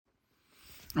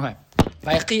Okay.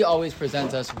 Vayechi always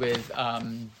presents us with, I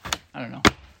don't know.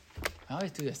 I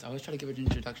always do this. I always try to give it an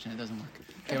introduction. It doesn't work.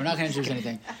 Okay, we're not going to introduce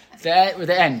anything. With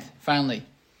the end, finally.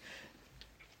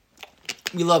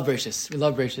 We love Bereshis,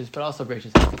 but also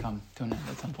Bereshis has to come to an end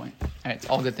at some point. All right,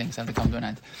 all good things have to come to an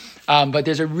end. But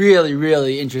there's a really,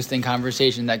 really interesting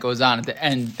conversation that goes on at the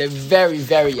end, the very,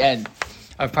 very end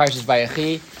of Parshas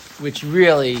Vayechi, which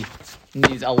really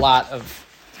needs a lot of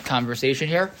conversation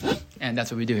here, and that's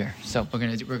what we do here. So we're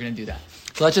gonna do that.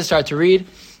 So let's just start to read,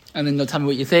 and then you'll tell me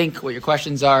what you think, what your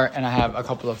questions are, and I have a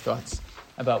couple of thoughts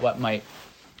about what might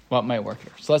work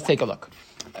here. So let's take a look.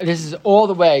 This is all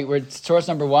the way, we're at source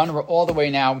number 1, we're all the way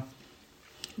now.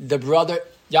 The brother,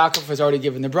 Yaakov, has already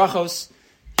given the brachos,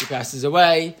 he passes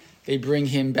away, they bring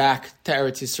him back to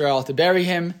Eretz Yisrael to bury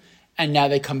him, and now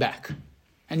they come back.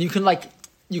 And you can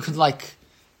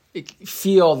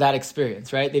feel that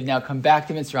experience, right? They've now come back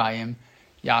to Mitzrayim,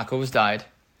 Yaakov has died,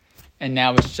 and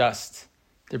now it's just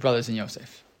their brothers and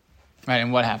Yosef. Right,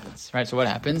 and what happens? Right, so what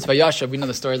happens? Vayashav, we know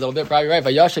the story a little bit, probably, right?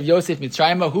 Vayashav Yosef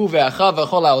Mitzrayim, hu ve'achav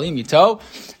v'chol ha'olim ito.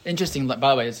 Interesting, by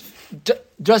the way,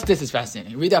 just this is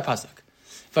fascinating. Read that pasuk.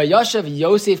 Vayashav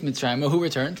Yosef Mitzrayim, who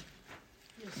returned?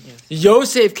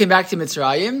 Yosef came back to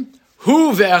Mitzrayim,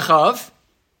 hu ve'achav,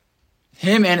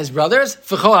 him and his brothers,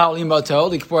 v'chol ha'olim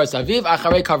ito, likpor asaviv,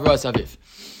 acharei kavro asaviv.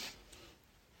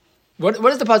 What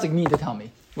does the pasuk mean to tell me?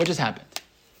 What just happened?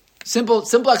 Simple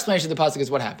explanation of the pasuk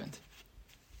is what happened.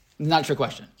 Not a trick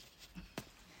question.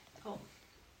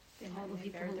 They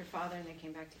buried their father and they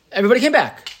came back together. Everybody came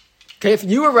back. Okay, if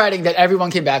you were writing that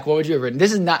everyone came back, what would you have written?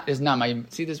 This is not my.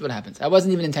 See, this is what happens. I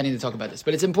wasn't even intending to talk about this,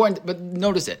 but it's important. But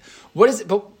notice it. What is it?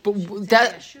 But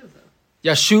that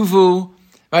Yashuvu,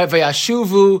 right?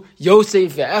 Vayashuvu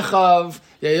Yosef ve'echav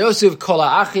Yosef kol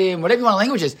ha'achim. Whatever you want.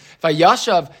 Languages.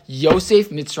 Vayashav Yosef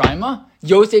Mitzrayim.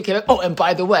 Yosef came back. Oh, and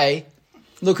by the way,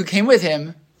 look who came with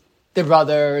him. The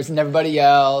brothers and everybody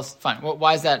else. Fine. Well,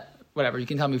 why is that? Whatever. You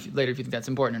can tell me later if you think that's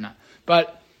important or not.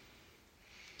 But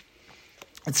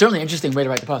it's certainly an interesting way to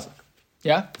write the pasuk.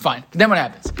 Yeah? Fine. But then what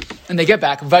happens? And they get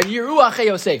back. Vayiru achei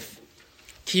Yosef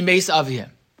ki meis avihim.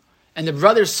 And the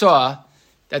brothers saw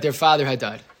that their father had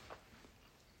died.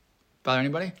 Bother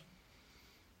anybody?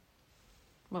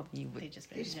 Well, they just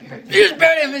buried him. They just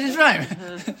buried him in his rhyme.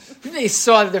 They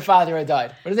saw that their father had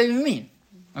died. What does that even mean?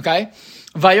 Okay?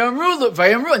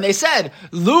 Vayomru, and they said,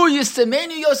 Lu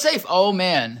Yistamenu Yosef. Oh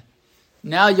man,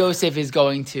 now Yosef is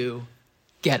going to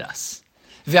get us.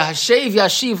 V'hashev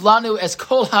yashiv lanu es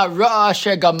kol hara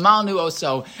asher gamalnu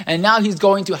oso. And now he's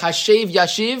going to hashev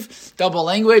yashiv, double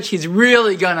language. He's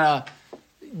really gonna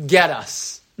get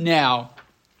us now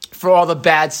for all the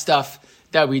bad stuff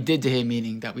that we did to him,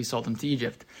 meaning that we sold him to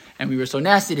Egypt and we were so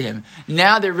nasty to him.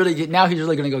 Now he's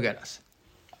really gonna go get us.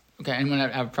 Okay, anyone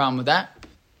have a problem with that?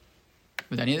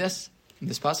 With any of this? In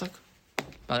this pasuk?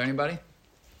 Bother anybody?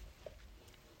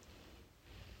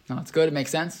 No, it's good. It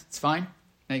makes sense. It's fine.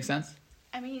 Makes sense.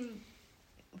 I mean,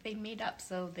 they made up,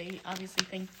 so they obviously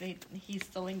think he's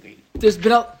still angry. There's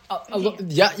been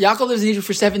Yaakov lives in Egypt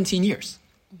for 17 years.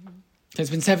 Mm-hmm. It's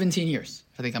been 17 years.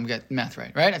 I think I'm getting math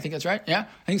right? I think that's right. Yeah?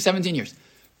 I think 17 years.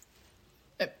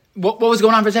 What was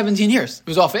going on for 17 years? It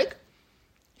was all fake?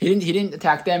 He didn't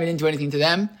attack them. He didn't do anything to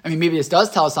them. I mean, maybe this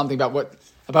does tell us something about what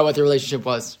the relationship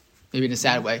was, maybe in a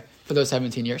sad way, for those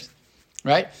 17 years,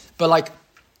 right? But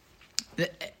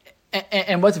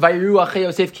and what's Vayiru achei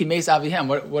Yosef ki meis avihem?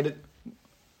 What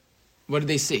did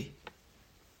they see?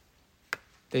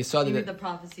 They saw that the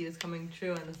prophecy is coming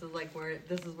true, and this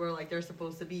is where they're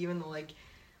supposed to be, even though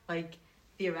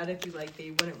theoretically,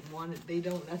 they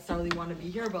don't necessarily want to be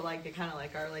here, but they kind of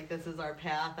are this is our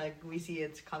path. We see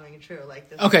it's coming true.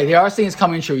 Okay, they are saying it's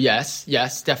coming true. Yes,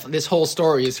 definitely. This whole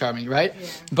story is coming, right? Yeah.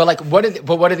 But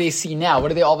what do they see now? What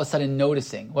are they all of a sudden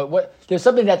noticing? What? There's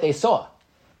something that they saw,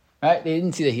 right? They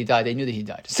didn't see that he died. They knew that he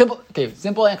died.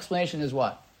 Simple explanation is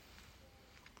what?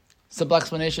 Simple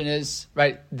explanation is,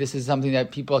 right, this is something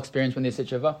that people experience when they sit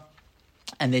Shiva,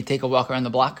 and they take a walk around the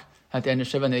block at the end of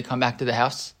Shiva, and they come back to the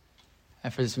house.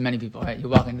 And for many people, right, you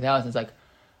walk into the house, and it's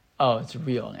oh, it's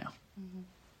real now. Mm-hmm.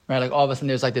 Right, all of a sudden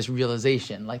there's this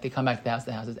realization. They come back to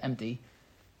the house is empty,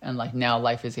 and now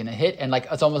life is going to hit, and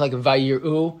it's almost like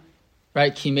Vayiru,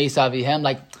 right, ki meis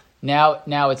avihem,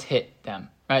 now it's hit them,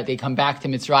 right? They come back to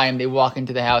Mitzrayim, they walk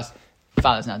into the house,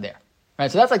 father's not there. Right,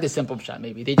 so that's the simple shot.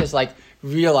 Maybe they just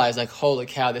realize holy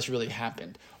cow, this really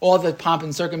happened. All the pomp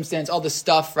and circumstance, all the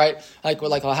stuff, right?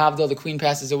 Lahavdil, the queen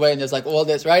passes away, and there's all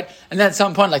this, right? And then at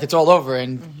some point, it's all over,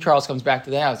 and mm-hmm. Charles comes back to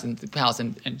the house and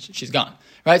she's gone,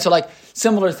 right? So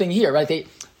similar thing here, right?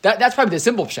 That's probably the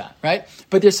simple shot, right?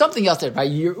 But there's something else there,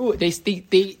 right?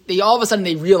 They all of a sudden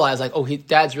they realize,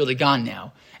 dad's really gone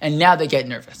now, and now they get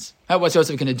nervous. Right? What's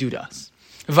Yosef going to do to us?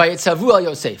 Vayetzavu al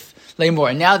Yosef, more,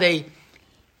 and now they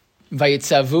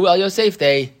Vayetzavu al Yosef,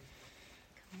 they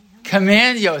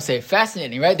command Yosef.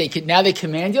 Fascinating, right? Now they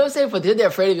command Yosef, but they're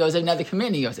afraid of Yosef. Now they're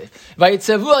commanding Yosef.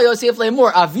 Vayetzavu al Yosef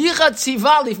lemor. Avicha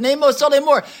tziva lifnei moso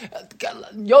lemor.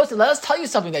 Yosef, let us tell you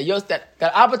something that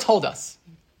Abba told us.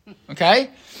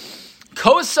 Okay?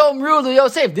 Koso mru li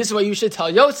Yosef. This is what you should tell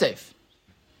Yosef.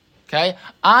 Okay?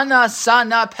 Ana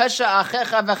sana pesha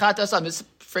achecha v'chatasam. This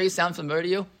phrase sound familiar to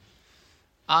you?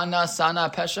 Ana sana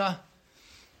pesha.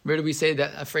 Where do we say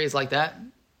that a phrase like that?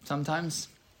 Sometimes.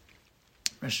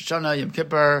 Rosh Hashanah, Yom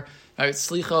Kippur, right?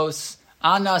 Slichos,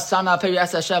 Ana Sana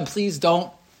Pesha Hashem. Please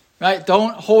don't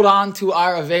hold on to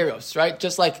our averos, right?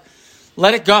 Just like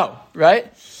let it go,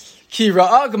 right? Ki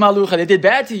ra'ag malucha, they did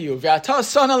bad to you. V'ata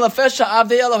sana lafesha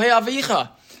avdei Elohei avicha.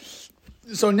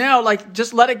 So now,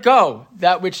 just let it go.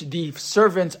 That which the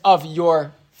servants of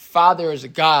your father's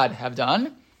God have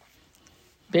done.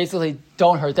 Basically,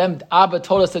 don't hurt them. Abba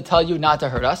told us to tell you not to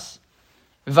hurt us.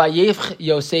 Vayech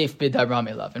Yosef b'daram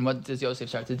elav. And what does Yosef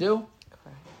start to do?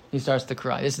 Cry. He starts to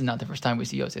cry. This is not the first time we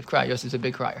see Yosef cry. Yosef's a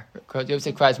big crier.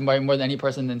 Yosef cries more than any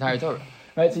person in the entire Torah.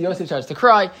 Right? So Yosef starts to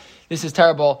cry. This is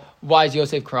terrible. Why is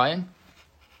Yosef crying?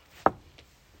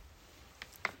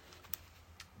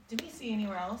 Did we see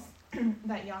anywhere else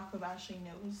that Yaakov actually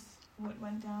knows what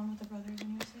went down with the brothers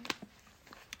and Yosef?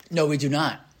 No, we do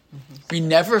not. We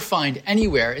never find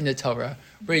anywhere in the Torah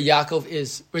where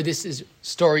this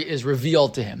story is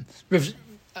revealed to him.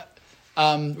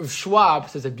 Rav Schwab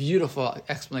says a beautiful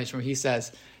explanation where he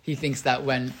says he thinks that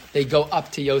when they go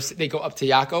up to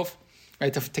Yaakov,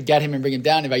 right, to get him and bring him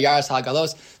down, and Vayaras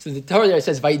Hagalos. So the Torah there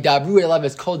says Vayidabru elav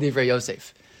es kol divrei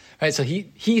Yosef, right? So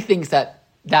he thinks that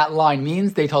line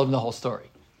means they told him the whole story,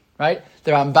 right?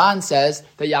 The Ramban says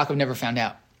that Yaakov never found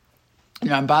out. And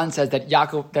Ramban says that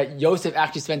Yosef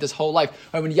actually spent his whole life.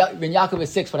 Right, when Yaakov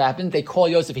is 6, what happened? They call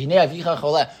Yosef.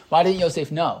 Why didn't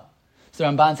Yosef know? So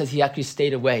Ramban says he actually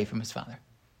stayed away from his father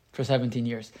for 17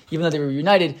 years. Even though they were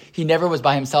reunited, he never was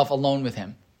by himself alone with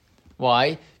him.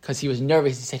 Why? Because he was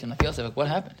nervous. He said to him, Yosef, what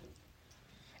happened?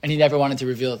 And he never wanted to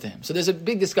reveal it to him. So there's a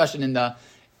big discussion in the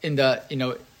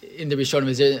Rishonim.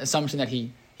 Is there an assumption that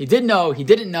he did know, he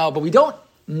didn't know, but we don't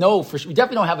know for sure. We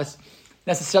definitely don't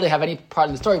necessarily have any part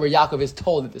in the story where Yaakov is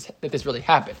told that this really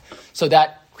happened. So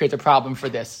that creates a problem for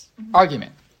this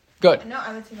argument. Good. No,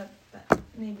 I would say that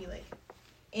maybe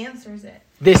answers it.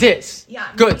 This is. Yeah.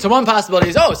 Good. So one possibility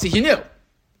is, see, he knew.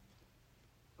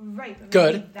 Right. But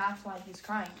good. That's why he's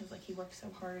crying, because he worked so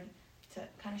hard to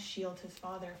kind of shield his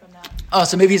father from that. Oh,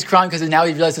 so maybe he's crying because now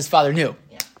he realized his father knew.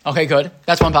 Yeah. Okay, good.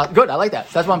 That's one good. I like that.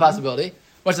 So that's one possibility.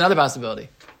 What's another possibility?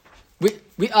 They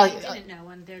didn't know,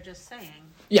 and they're just saying.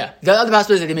 Yeah, the other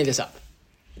possibility is that they made this up.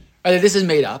 Or that this is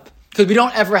made up. Because we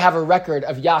don't ever have a record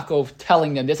of Yaakov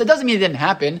telling them this. It doesn't mean it didn't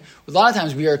happen. A lot of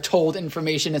times we are told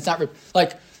information. It's not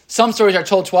some stories are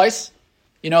told twice.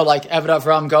 Like Eved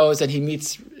Avram goes and he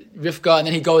meets Rivka, and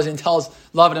then he goes and tells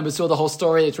Lavan and Basul the whole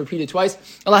story. It's repeated twice.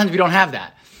 A lot of times we don't have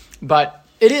that. But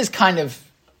it is kind of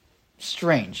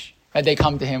strange that they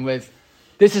come to him with,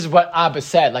 this is what Abba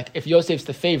said. If Yosef's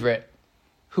the favorite,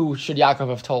 who should Yaakov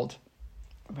have told?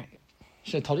 Right.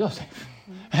 Should have told Yosef.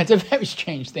 It's a very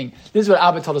strange thing. This is what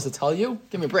Abba told us to tell you.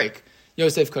 Give me a break.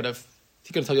 Yosef could have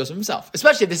told Yosef himself.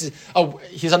 Especially if this is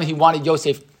something he wanted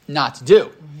Yosef not to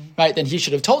do. Right? Then he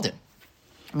should have told him.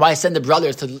 Why send the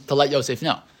brothers to let Yosef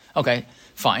know? Okay,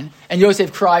 fine. And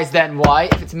Yosef cries then why?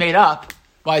 If it's made up,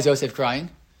 why is Yosef crying?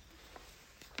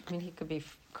 I mean, he could be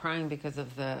crying because of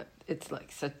it's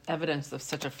such evidence of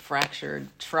such a fractured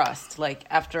trust.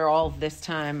 After all this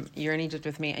time, you're in Egypt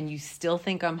with me, and you still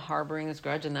think I'm harboring this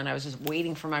grudge, and then I was just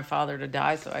waiting for my father to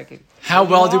die so I could... How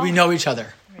well do we know each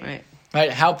other?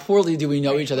 Right. How poorly do we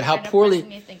know each other? How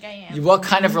poorly... What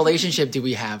kind of relationship do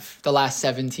we have the last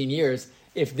 17 years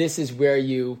if this is where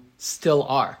you still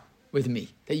are with me?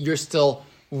 That you're still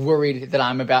worried that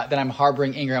I'm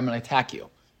harboring anger, I'm going to attack you.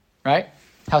 Right?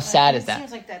 How sad is that? It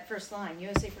seems like that first line,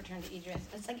 Yosef returned to Egypt.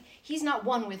 It's he's not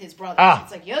one with his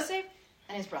brothers. It's Yosef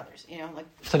and his brothers,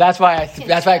 So that's why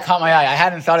I caught my eye. I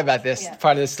hadn't thought about this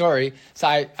part of the story, so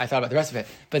I thought about the rest of it.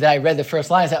 But then I read the first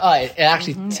line and said, it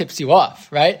actually tips you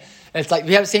off, right? It's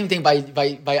we have the same thing by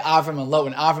Avram and Lot.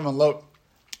 When Avram and Lot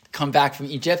come back from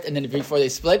Egypt, and then before they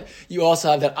split, you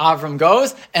also have that Avram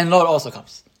goes, and Lot also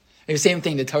comes. The same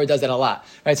thing, the Torah does that a lot,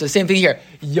 right? So the same thing here.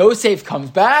 Yosef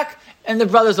comes back, and the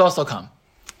brothers also come.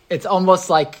 It's almost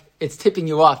like it's tipping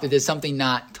you off that there's something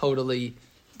not totally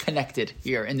connected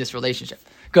here in this relationship.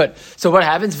 Good. So what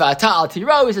happens? Va'ata al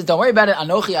tiro. He says, don't worry about it.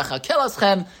 Anochi achakel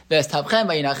aschem ve'estavchem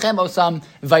va'yinachem osam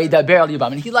vayidaber al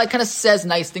libam. And he kind of says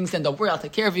nice things. Then don't worry, I'll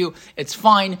take care of you. It's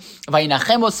fine.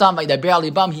 Va'yinachem osam vayidaber al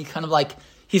libam.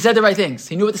 He said the right things.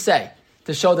 He knew what to say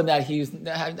to show them that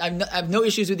I have no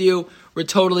issues with you. We're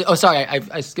totally. Oh, sorry.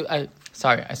 I skipped a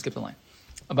line,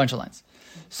 a bunch of lines.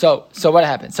 So what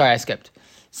happened? Sorry, I skipped.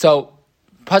 So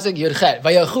pasuk yudchet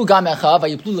vayachu gamecha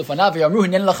vayiplu lefanav vayamru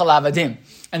hinen lecha lavadim.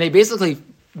 And they basically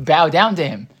bow down to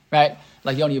him, right?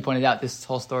 Like Yoni, you pointed out this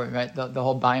whole story, right? The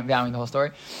whole bowing, the whole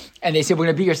story. And they said, we're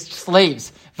going to be your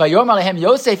slaves. Vayor alehem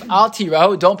Yosef al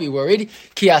tirahu, don't be worried.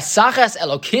 Ki asachas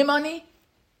elokim ani.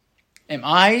 Am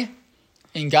I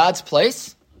in God's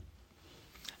place?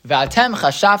 V'atem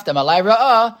chashaftem alai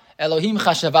ra'ah, Elohim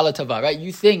chashav tova. Right?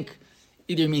 You think,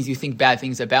 either means you think bad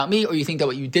things about me, or you think that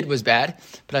what you did was bad.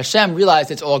 But Hashem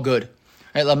realized it's all good.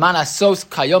 Right? Lamana sos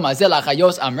kayom azel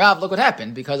achayos amrav. Look what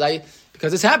happened. Because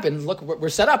this happened, look, we're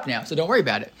set up now, so don't worry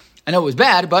about it. I know it was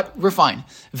bad, but we're fine.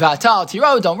 V'atal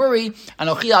tiro, don't worry.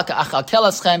 Anochi achal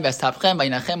kelaschem v'estapchem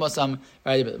v'yinachem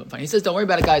osam. He says, don't worry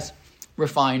about it, guys. We're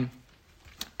fine.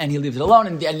 And he leaves it alone.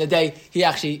 And at the end of the day, he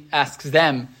actually asks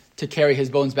them to carry his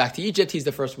bones back to Egypt. He's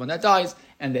the first one that dies.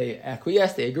 And they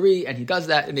acquiesce, they agree, and he does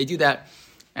that, and they do that,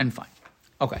 and fine.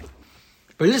 Okay.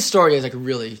 But this story is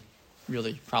really,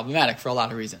 really problematic for a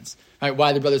lot of reasons. Right?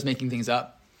 Why are the brothers making things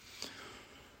up?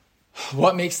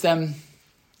 What makes them...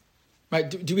 Right?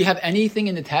 Do we have anything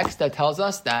in the text that tells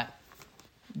us that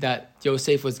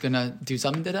Yosef was going to do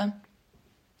something to them?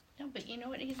 No, but you know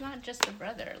what? He's not just a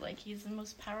brother. He's the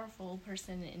most powerful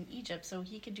person in Egypt, so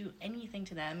he could do anything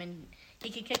to them, and he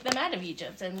could kick them out of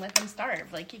Egypt and let them starve.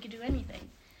 He could do anything.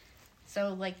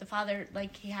 So, the father,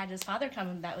 he had his father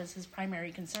come, that was his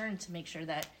primary concern, to make sure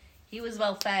that he was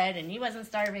well fed and he wasn't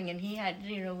starving and he had,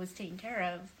 was taken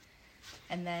care of.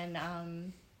 And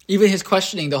then, even his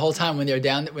questioning the whole time when they're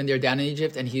down in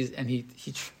Egypt, and he's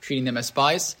treating them as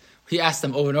spies. He asks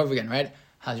them over and over again, right?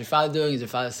 How's your father doing? Is your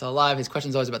father still alive? His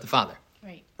question's always about the father.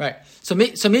 Right. So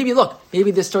maybe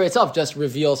this story itself just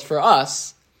reveals for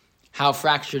us how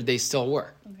fractured they still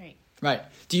were. Right.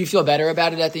 Do you feel better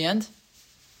about it at the end?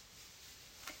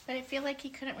 But I feel like he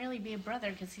couldn't really be a brother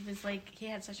because he was he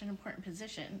had such an important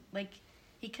position.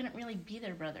 He couldn't really be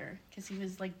their brother because he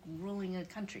was ruling a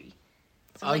country.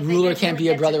 So, a ruler can't be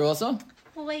a brother also?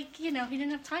 Well, he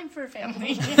didn't have time for a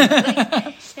family. He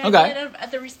had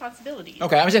other responsibilities.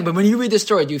 Okay, I'm saying, but when you read this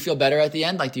story, do you feel better at the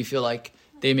end? Do you feel like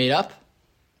they made up?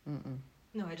 Mm-mm.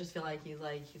 No, I just feel like he's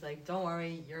like, don't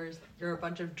worry, you're a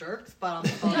bunch of jerks, but I'm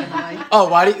still gonna Oh,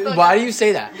 why do you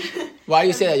say that? Why do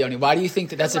you say that, Yoni? Why do you think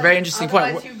that's a very interesting point?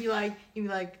 Otherwise, he'd be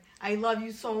like, I love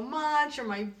you so much. You're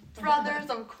my brothers,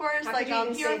 of course.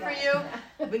 I'm here for you.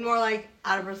 But more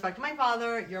out of respect to my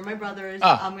father, you're my brothers.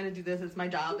 I'm gonna do this. It's my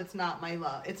job. It's not my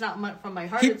love. It's not from my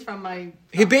heart. It's from my.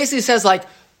 He basically says the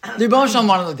Rebbe Hashem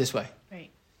wanted it this way. Right.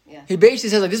 Yeah. He basically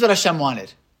says this is what Hashem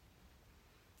wanted.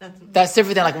 That's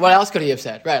different than what else could he have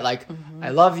said, right? I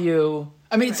love you.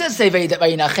 I mean, it says say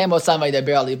vayinachem osam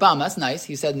vayidaber al libam. That's nice.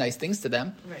 He said nice things to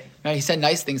them. Right? He said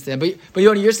nice things to them. But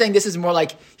Yoni, you're saying this is more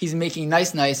he's making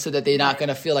nice so that they're not going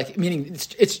to feel meaning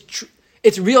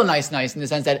it's real nice in the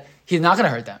sense that he's not going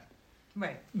to hurt them.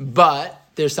 Right. But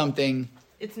there's something.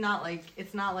 It's not like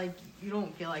you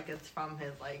don't feel like it's from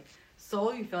his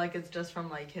soul. You feel like it's just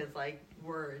from his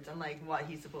words and what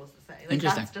he's supposed to say.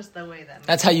 Interesting. That's just the way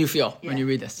that's how you feel when you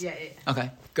read this. Yeah.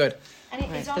 Okay, good. And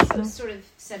it's also sort of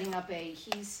setting up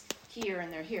he's here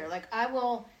and they're here. I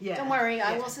will, don't worry,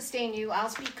 I will sustain you. I'll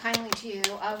speak kindly to you.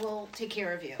 I will take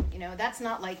care of you. That's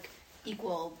not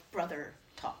equal brother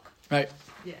talk. Right.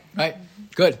 Yeah. Right.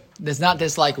 Good. There's not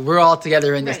this we're all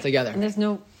together in this together. And there's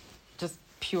no just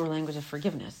pure language of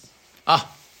forgiveness. That's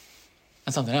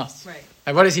something else. Right.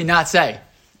 And what does he not say?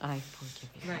 I forgive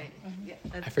you. Right. Yeah.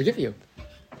 I forgive you.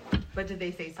 But did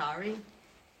they say sorry?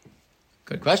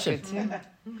 Good question.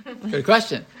 Good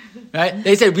question. Right?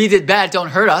 They said we did bad, don't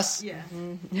hurt us. Yeah.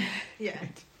 Yeah.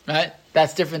 Right?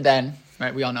 That's different than,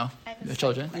 right, we all know, the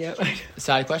children. Yeah.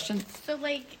 Side question? So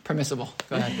Permissible.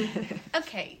 Go ahead.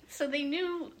 Okay, so they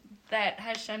knew that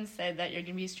Hashem said that you're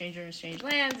going to be a stranger in strange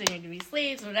lands and you're going to be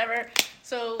slaves, whatever.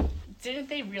 So didn't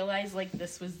they realize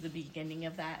this was the beginning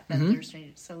of that they're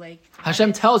strangers? So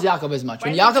Hashem tells Yaakov as much.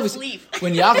 When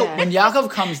Yaakov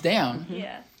comes down,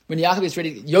 when Yaakov is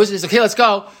ready, Yosef is okay, let's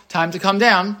go. Time to come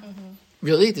down.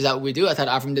 Really? Is that what we do? I thought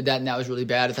Avram did that and that was really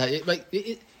bad. I thought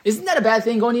isn't that a bad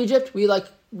thing going to Egypt?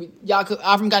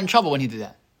 Avram got in trouble when he did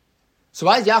that. So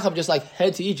why is Yaakov just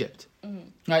head to Egypt?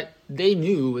 Right? They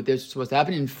knew what this was supposed to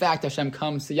happen. In fact, Hashem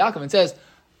comes to Yaakov and says,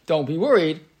 don't be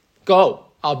worried. Go.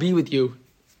 I'll be with you.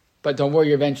 But don't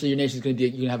worry, eventually your nation is going to be,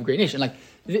 you're going to have a great nation.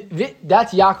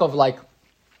 that's Yaakov, like,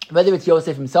 whether it's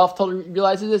Yosef himself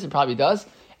realizes this, it probably does,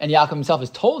 and Yaakov himself is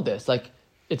told this, like,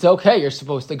 it's okay, you're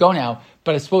supposed to go now,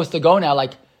 but it's supposed to go now,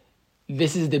 like,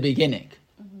 this is the beginning,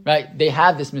 right? They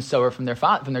have this Mesorah from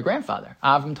their grandfather.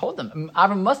 Avram told them.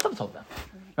 Avram must have told them,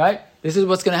 right? This is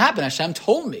what's going to happen. Hashem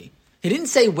told me. He didn't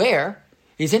say where.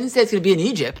 He didn't say it's going to be in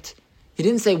Egypt. He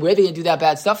didn't say where they're going to do that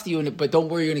bad stuff to you, but don't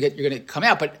worry, you're going to come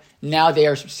out. But now they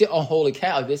are, oh, holy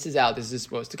cow, this is out. This is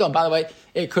supposed to go. And by the way,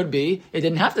 it could be, it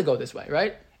didn't have to go this way,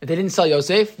 right? If they didn't sell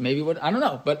Yosef, maybe I don't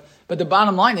know. But the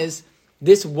bottom line is,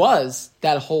 this was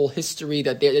that whole history,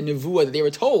 the nevuah that they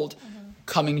were told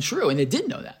coming true. And they did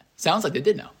know that. Sounds like they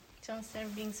did know. So instead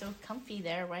of being so comfy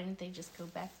there, why didn't they just go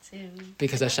back to...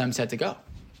 Because Hashem said to go.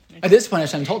 At this point,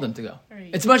 Hashem told them to go. Right.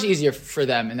 It's much easier for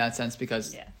them in that sense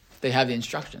because they have the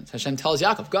instructions. Hashem tells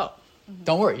Yaakov, go.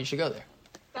 Don't worry, you should go there.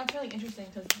 That's really interesting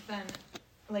because then,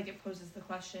 like, it poses the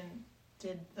question,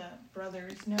 did the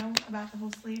brothers know about the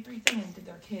whole slavery thing? And did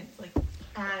their kids, like,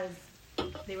 as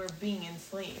they were being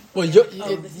enslaved? Well,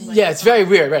 it's very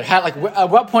weird, right? At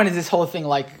what point is this whole thing,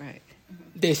 like,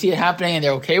 they see it happening and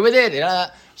they're okay with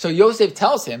it? So Yosef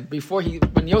tells him,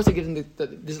 when Yosef gives him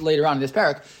this later on in this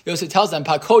parak, Yosef tells them,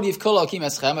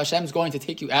 Hashem's going to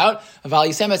take you out.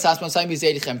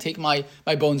 Take my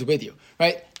bones with you.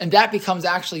 Right? And that becomes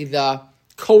actually the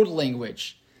code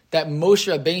language that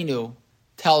Moshe Rabbeinu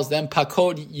tells them,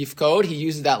 Pakod Yifkod. He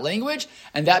uses that language,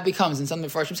 and that becomes, and some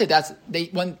of the Farshim say,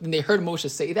 when they heard Moshe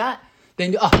say that, they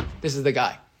knew, this is the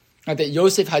guy. Right, that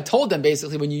Yosef had told them,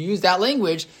 basically, when you use that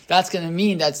language, that's going to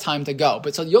mean that's time to go.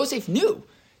 But so Yosef knew.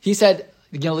 He said,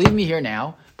 you're going to leave me here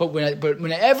now, but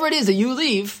whenever it is that you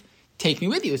leave, take me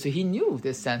with you. So he knew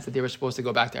this sense that they were supposed to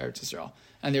go back to Eretz Yisrael,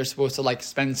 and they were supposed to, like,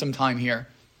 spend some time here.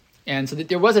 And so that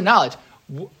there was a knowledge.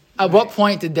 At what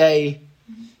point did they,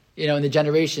 in the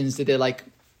generations, did they, like,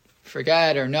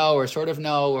 forget or know or sort of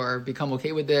know or become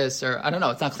okay with this? Or I don't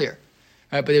know. It's not clear.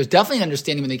 Right? But there was definitely an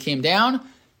understanding when they came down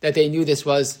that they knew this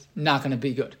was not going to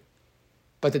be good,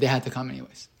 but that they had to come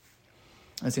anyways.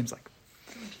 It seems like.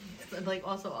 Like,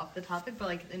 also off the topic, but,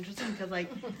 like, it's interesting because,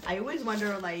 like, I always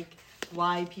wonder, like,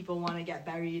 why people want to get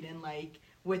buried in, like,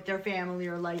 with their family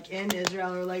or, like, in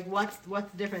Israel, or, like, what's the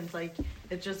difference? Like,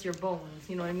 it's just your bones,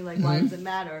 you know what I mean? Like, why does it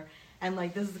matter? And,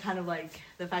 like, this is kind of, like,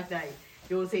 the fact that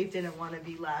Yosef didn't want to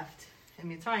be left in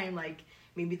Mitzrayim, like,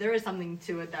 maybe there is something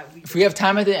to it that If we have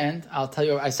time at the end, I'll tell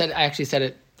you, I actually said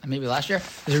it maybe last year.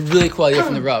 There's a really cool idea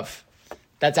from the Rav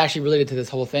that's actually related to this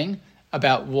whole thing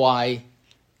about why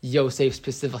Yosef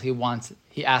specifically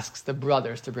he asks the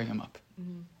brothers to bring him up.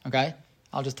 Okay?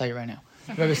 I'll just tell you right now.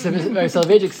 Rabbi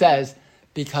Soloveitchik says,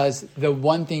 because the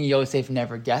one thing Yosef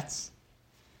never gets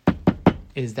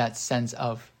is that sense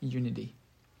of unity,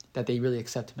 that they really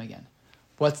accept him again.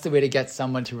 What's the way to get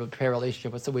someone to repair a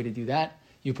relationship? What's the way to do that?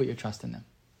 You put your trust in them.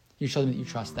 You show them that you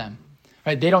trust them.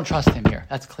 Right? They don't trust him here.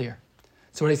 That's clear.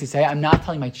 So what does he say? I'm not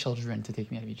telling my children to take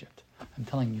me out of Egypt. I'm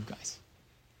telling you guys.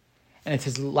 And it's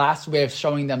his last way of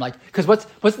showing them, like, because what's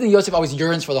the thing Yosef always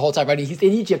yearns for the whole time, right? He's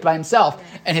in Egypt by himself,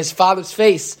 and his father's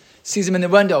face sees him in the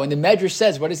window, and the Medrash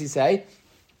says, what does he say?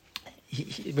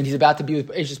 When he's about to be with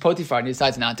Eshes Potiphar, and he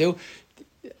decides not to,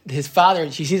 he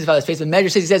sees his father's face, but the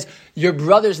Medrash says, your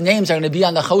brother's names are going to be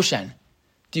on the Choshen.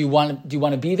 Do you want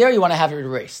to be there, or you want to have it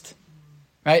erased?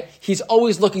 Right? He's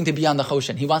always looking to be on the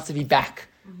Choshen. He wants to be back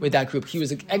with that group. He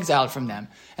was exiled from them,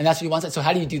 and that's what he wants. So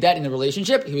how do you do that in a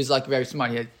relationship? He was, like, very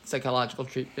smart. He had psychological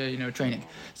training,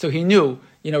 so he knew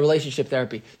relationship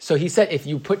therapy. So he said, if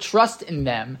you put trust in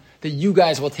them that you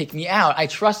guys will take me out, I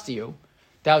trust you.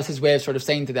 That was his way of sort of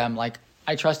saying to them, like,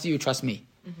 I trust you, trust me.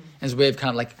 And his way of kind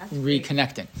of like that's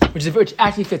reconnecting, which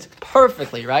actually fits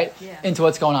perfectly into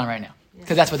what's going on right now,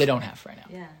 because that's what they don't have right now,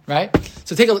 right?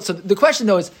 So take a look. So the question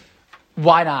though is,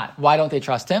 why not? Why don't they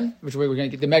trust him? Which we're going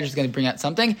to get. The Medrash is going to bring out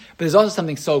something, but there's also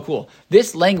something so cool.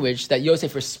 This language that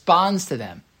Yosef responds to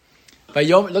them.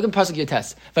 Look in Pasuk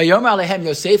Yotes. Vayomer alehem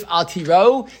Yosef al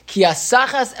tiro ki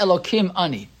hasachas Elokim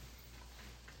ani.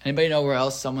 Anybody know where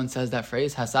else someone says that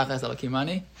phrase? Hasachas Elokim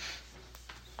ani.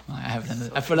 Well, I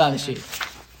put it on the sheet.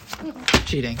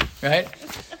 Cheating, right?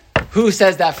 Who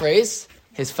says that phrase?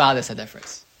 His father said that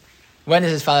phrase. When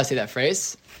does his father say that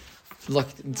phrase? Look,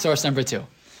 source number 2.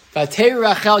 This is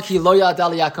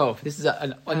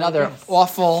another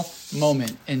awful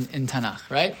moment in Tanakh,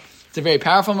 right? It's a very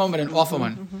powerful moment, an awful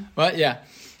one. But yeah.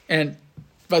 And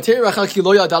Leah's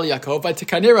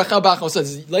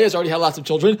already had lots of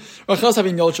children. Rachel's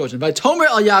having no children. But Tomer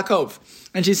al Yaakov.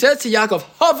 And she says to Yaakov,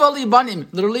 Havali banim,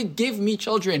 literally give me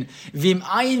children. Vim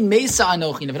ayin mesa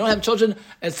anochin. If I don't have children,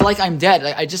 it's like I'm dead.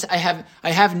 I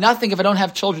have nothing if I don't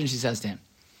have children, she says to him.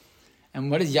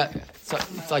 And what is so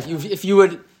it's like if you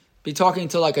would be talking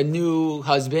to like a new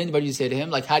husband, what do you say to him?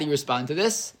 Like, how do you respond to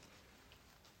this?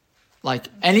 Like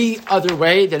any other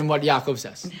way than what Yaakov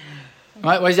says.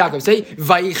 Right? What does Yaakov say?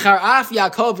 Vayicharaf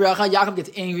Yaakov Bracha. Yaakov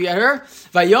gets angry at her.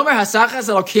 Vayomer hasachas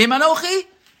elokim anochi.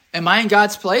 Am I in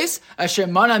God's place? Asher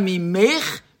mana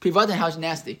mimech privat. And how's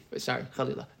nasty? Sorry,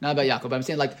 Chalila. Not about Yaakov. But I'm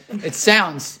saying like it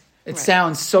sounds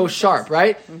so sharp,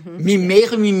 right?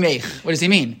 Mimech. What does he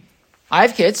mean? I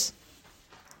have kids.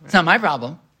 It's not my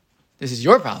problem. This is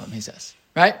your problem, he says.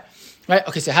 Right?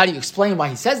 Okay, so how do you explain why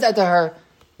he says that to her?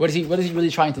 What is he really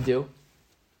trying to do?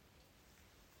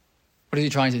 What is he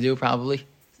trying to do, probably?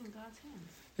 It's in God's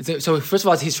hands. So first of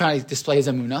all, he's trying to display his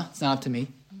emunah. It's not up to me.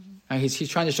 Right? He's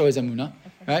trying to show his emunah.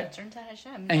 Right? Turn to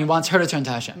Hashem. And he wants her to turn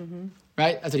to Hashem.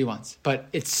 Right? That's what he wants. But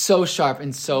it's so sharp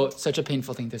and such a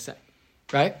painful thing to say.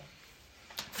 Right?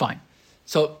 Fine.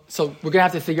 So we're going to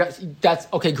have to figure out, that's,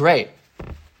 okay, great.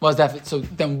 So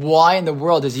then why in the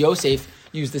world does Yosef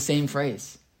use the same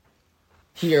phrase?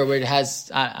 Here where it has,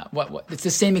 it's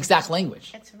the same exact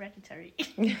language. It's hereditary.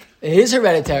 It is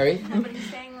hereditary. No, but he's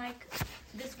saying like,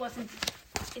 it wasn't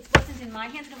in my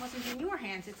hands and it wasn't in your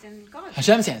hands. It's in God's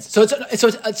Hashem's hands.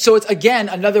 So it's again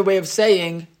another way of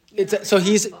saying so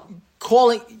he's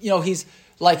calling. He's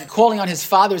like calling on his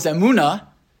father's emunah,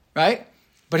 right?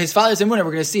 But his father's emunah,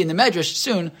 we're going to see in the Medrash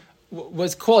soon,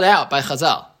 was called out by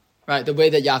Chazal, right? The way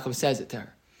that Yaakov says it to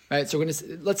her, right? So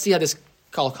let's see how this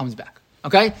call comes back.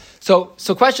 Okay, so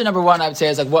question number one, I would say,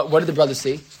 is like, what did the brothers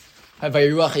see?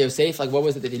 Vayeruach Yosef, like, what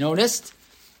was it that they noticed,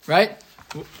 right?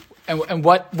 And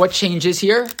what changes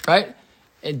here, right?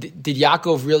 And did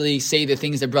Yaakov really say the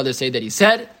things the brothers say that he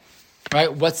said,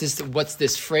 right? What's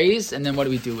this phrase? And then what do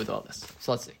we do with all this?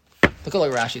 So let's see. Look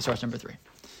at Rashi, source number 3.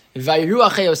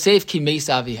 Vayeruach Yosef ki meis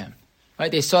avihim,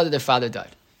 right? They saw that their father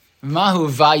died. Mahu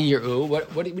vayiru.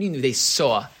 What do you mean they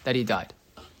saw that he died?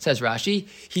 Says Rashi,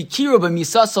 Hikiru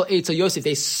b'misaso eitzel Yosef.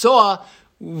 They saw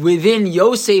within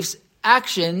Yosef's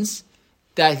actions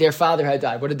that their father had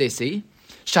died. What did they see?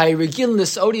 Shai regil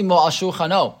l'sodi mo al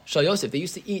shulchano shel Yosef. They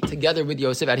used to eat together with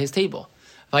Yosef at his table.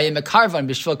 Vayemekarvan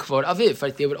b'shvil kvod aviv.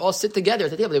 Right? They would all sit together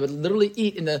at the table. They would literally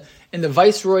eat in the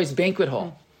viceroy's banquet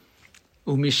hall.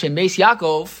 U'mishemes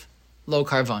Yaakov lo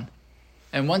karvan.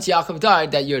 And once Yaakov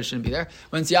died, that year shouldn't be there.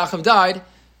 Once Yaakov died,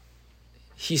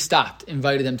 he stopped,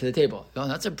 invited them to the table. Oh,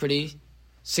 that's a pretty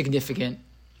significant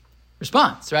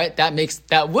response, right?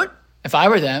 That would, if I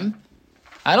were them,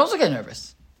 I'd also get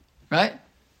nervous, right?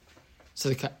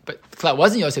 But that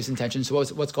wasn't Yosef's intention, so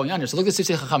what's going on here? So look at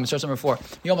Sifsei Chachamim, source number 4.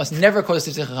 You almost never quote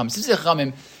Sifsei Chachamim. Sifsei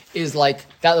Chachamim is like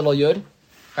that little yud,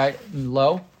 right?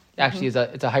 Low. Actually, it's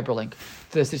a hyperlink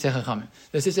to the Sifsei Chachamim.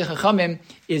 The Sifsei Chachamim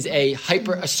is a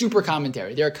super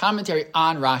commentary. They're a commentary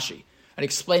on Rashi. And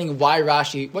explaining what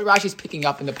Rashi's picking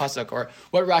up in the pasuk, or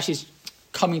what Rashi's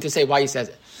coming to say, why he says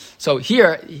it. So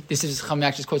here, this is Chacham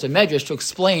actually quotes a Medrash to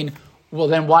explain, well,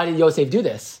 then why did Yosef do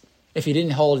this if he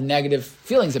didn't hold negative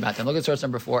feelings about them? Look at source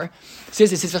number 4. It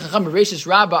says, "This is Chacham Bereshis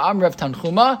Rabba Amrav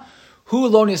Tanchuma Hu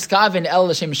Lo Niskaven El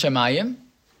L'Shem Shemayim."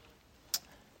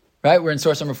 Right, we're in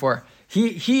source number 4.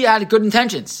 He had good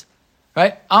intentions,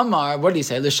 right? Amar, what did he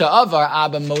say? L'Sha'avar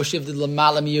Abba Moshe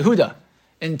L'Mala Yehuda.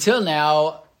 Until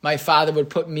now, my father would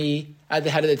put me at the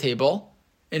head of the table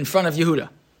in front of Yehuda.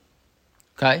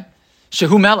 Okay?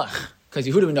 Shehu Melech, because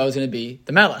Yehuda knows going to be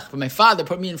the Melech. But my father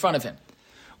put me in front of him.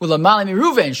 Ulamali mi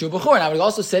Ruven, Shehu Bechor, and I would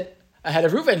also sit ahead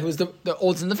of Ruven, who was the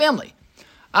oldest in the family.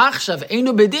 Achshav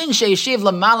Einu Bedin Sheishiv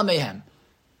Lamala Mehem.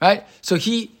 Right? So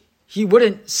he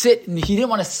wouldn't sit, he didn't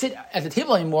want to sit at the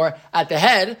table anymore at the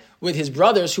head with his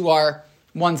brothers who are,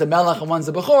 one's a Melech and one's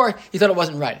a Bechor. He thought it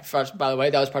wasn't right. First, by the way,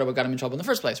 that was part of what got him in trouble in the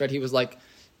first place, right? He was like,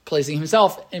 placing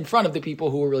himself in front of the people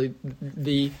who were really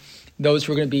those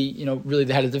who were going to be, really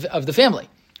the head of the family,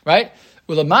 right?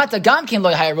 But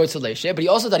he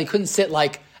also thought he couldn't sit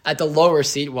like at the lower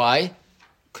seat. Why?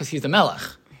 Because he's the melech,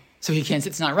 so he can't sit.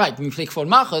 It's not right. When we play kfod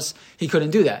machos, he couldn't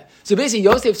do that. So basically,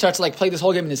 Yosef starts to like play this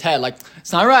whole game in his head, like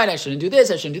it's not right. I shouldn't do this.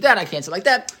 I shouldn't do that. I can't sit like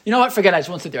that. You know what? Forget it. I just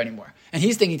won't sit there anymore. And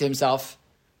he's thinking to himself,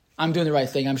 I'm doing the right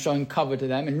thing. I'm showing cover to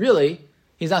them. And really,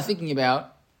 he's not thinking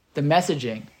about the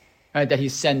messaging, right, that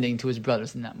he's sending to his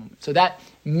brothers in that moment. So that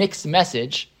mixed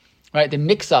message, right, the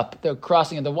mix-up, the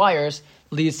crossing of the wires,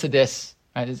 leads to this.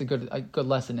 Right, it's a good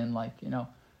lesson in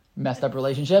messed up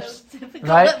relationships,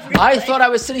 right? I thought I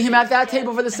was sitting him at that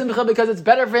table for the simcha because it's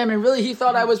better for him, and really he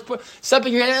thought I was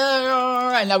stepping here,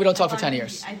 and now we don't talk for 10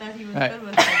 years. I thought he was good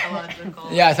with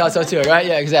psychological. Yeah, I thought so too, right?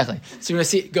 Yeah, exactly. So you're going to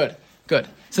see, good.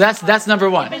 So that's number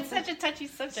one. It's such a touchy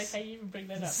touchy subject. How you even bring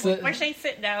that up? So- Where should I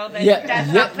sit now? That Yeah,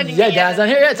 Dad's not putting me Dad's in. not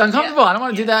here. Yeah, it's uncomfortable. I don't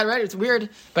want to do that, right? It's weird.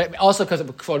 But also because of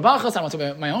Kvod Malchus, I want to talk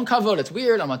about my own kavod. It's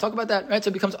weird. I don't want to talk about that, right? So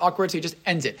it becomes awkward, so he just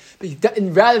ends it. But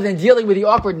rather than dealing with the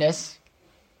awkwardness,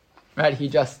 right, he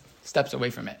just steps away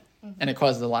from it. And it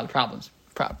causes a lot of problems.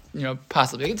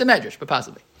 Possibly. It's a medrash, but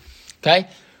possibly. Okay?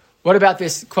 What about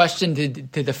this question,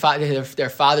 did their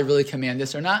father really command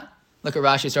this or not? Look at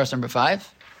Rashi, source number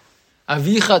 5.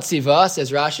 Avicha tziva,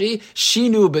 says Rashi,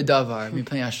 shinu bedavar,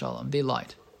 mipnei hashalom. They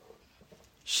lied.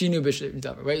 Shinu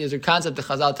bedavar. Right? There's a concept that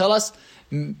Chazal tell us,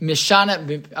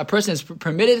 mishana, a person is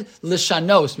permitted,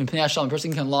 lishanos, mipnei hashalom. A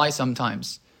person can lie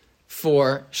sometimes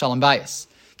for shalom bayis.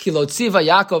 Kilo tziva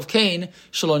Yaakov Cain,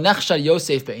 shalo nechshad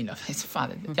Yosef be'inav. His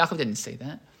father, Yaakov didn't say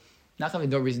that. Yaakov had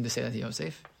no reason to say that to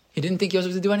Yosef. He didn't think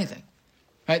Yosef would do anything.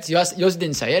 Right? So Yosef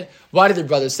didn't say it. Why did the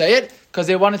brothers say it? Because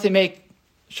they wanted to make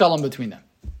shalom between them.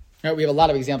 Right? We have a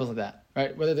lot of examples of that.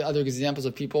 Right? What are the other examples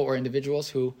of people or individuals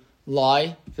who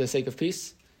lie for the sake of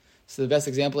peace? So the best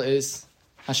example is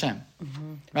Hashem.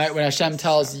 Mm-hmm. Right? When Hashem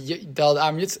tells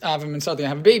Avram and Sarah to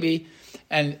have a baby,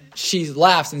 and she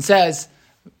laughs and says,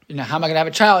 how am I going to have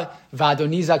a child?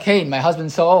 Va'adoni zakein, my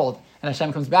husband's so old. And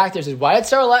Hashem comes back there and says, why did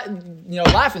Sarah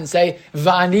laugh and say,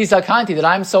 Va'ani zakanti, that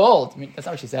I'm so old? I mean, that's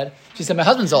not what she said. She said, my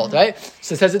husband's old, right?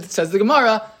 So says the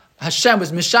Gemara, Hashem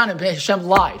was mishanim, Hashem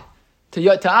lied to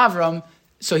Avram,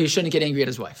 so he shouldn't get angry at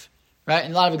his wife. Right?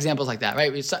 And a lot of examples like that,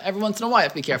 right? Every once in a while, you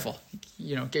have to be careful.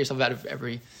 Get yourself out of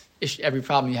every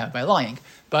problem you have by lying.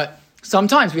 But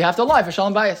sometimes we have to lie for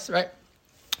shalom bayis, right?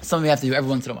 Something we have to do every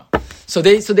once in a while. So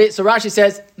Rashi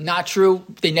says, not true.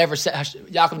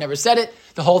 Yaakov never said it.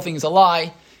 The whole thing is a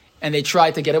lie, and they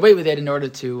tried to get away with it in order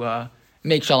to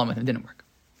make shalom with him. It didn't work.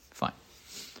 Fine.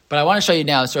 But I want to show you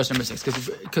now source number 6,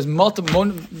 because a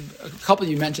couple of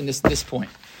you mentioned this point,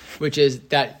 which is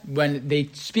that when they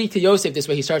speak to Yosef this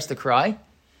way, he starts to cry.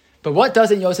 But what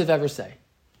doesn't Yosef ever say?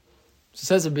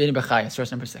 So it says in Bechaya,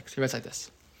 source number 6. He writes like this: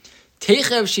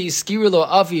 Techev she'iskiru lo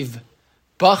aviv.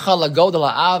 Right?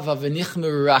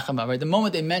 The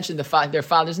moment they mention their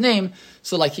father's name,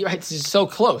 so like he writes, he's so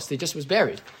close, they just was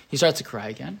buried. He starts to cry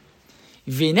again.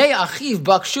 The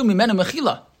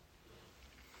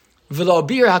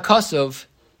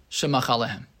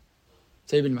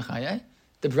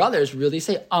brothers really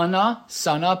say Ana,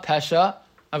 Sana, Pesha.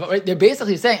 They're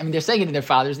basically saying, they're saying it in their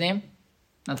father's name,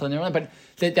 not telling their own, but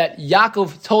that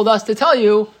Yaakov told us to tell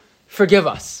you, forgive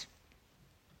us.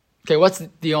 Okay, what's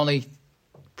the only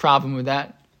problem with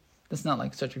that? That's not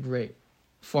like such a great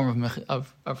form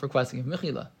of requesting of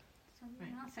mechila. So they're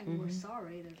not saying we're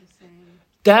sorry, they're just saying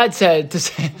Dad said to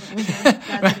say Dad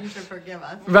said you should forgive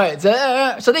us. Right.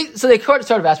 So they sort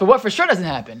of ask, but what for sure doesn't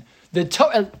happen? The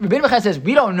Rabbeinu Bechai says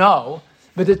we don't know,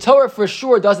 but the Torah for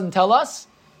sure doesn't tell us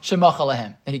shemach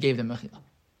alehem, that he gave them mechila.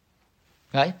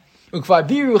 Okay? Ukvar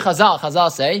biru Chazal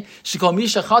say, Shekol mi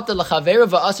shechata l'chavera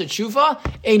va'aser tshuva,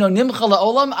 eino nimcha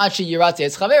la'olam ad sheyiratze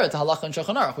etz chavera, to halacha and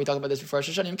Shulchan Aruch. We talk about this before Rosh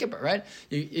Hashanah Yom Kippur, right?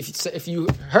 If you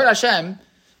hurt Hashem,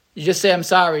 you just say, I'm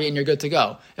sorry, and you're good to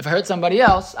go. If I hurt somebody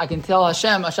else, I can tell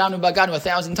Hashem, Hashemnu b'aganu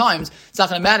 1,000 times. It's not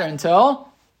going to matter until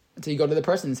you go to the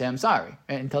person and say, I'm sorry,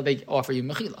 right? Until they offer you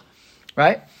mechila,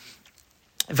 right?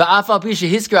 But I thought he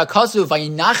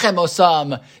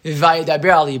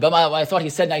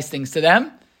said nice things to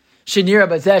them. Right,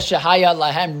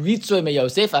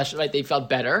 they felt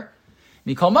better.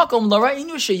 We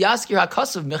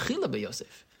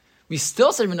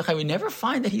still said we never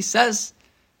find that he says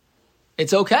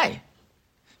it's okay.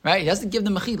 Right? He doesn't give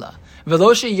them mechila.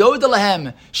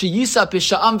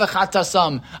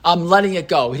 I'm letting it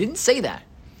go. He didn't say that.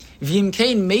 In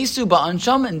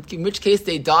which case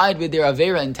they died with their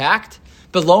avera intact.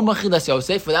 Below mechilas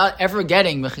Yosef, without ever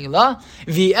getting mechila,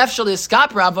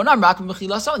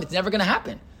 it's never going to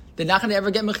happen. They're not going to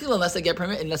ever get mechila unless they get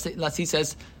permit, unless he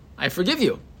says, "I forgive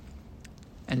you."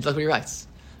 And look what he writes: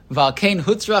 Valkein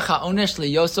hutzrach haonesh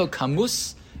liyoso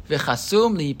kamus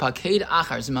v'chasum lipaked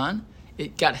achar zman.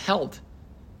 It got held.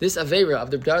 This avera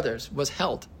of the brothers was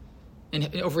held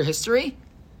over history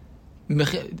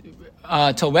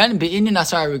till when be'inin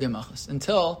asar rugemachos,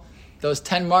 until those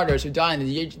 10 martyrs who died in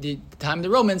the time of the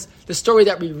Romans, the story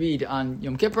that we read on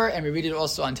Yom Kippur, and we read it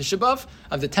also on Tisha B'Av,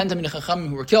 of the 10 Talmidei Chachamim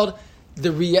who were killed,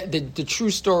 the true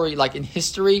story, like in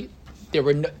history, there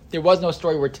was no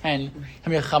story where 10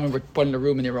 Talmidei Chachamim were put in a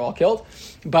room and they were all killed.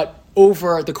 But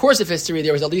over the course of history,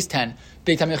 there was at least 10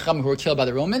 big Talmidei Chachamim who were killed by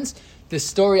the Romans. The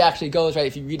story actually goes, right,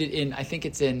 if you read it in, I think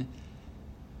it's in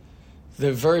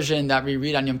the version that we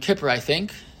read on Yom Kippur, I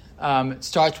think, it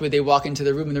starts with they walk into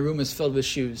the room and the room is filled with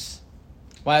shoes.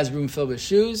 Why is the room filled with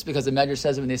shoes? Because the Medrash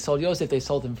says when they sold Yosef, they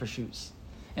sold him for shoes.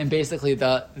 And basically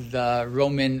the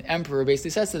Roman emperor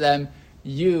basically says to them,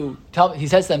 tell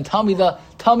me the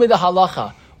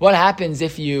halacha. What happens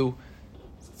if you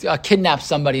kidnap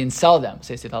somebody and sell them?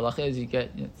 So the halacha is you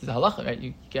get the halacha, right?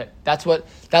 You get that's what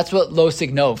lo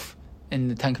signov in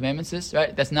the Ten Commandments is,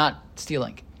 right? That's not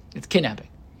stealing; it's kidnapping,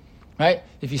 right?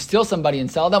 If you steal somebody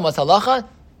and sell them, what's halacha?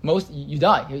 You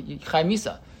die. You chai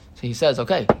misa. So he says,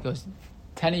 okay. He goes,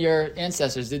 10 of your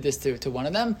ancestors did this to one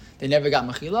of them. They never got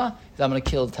mechila. So I'm going to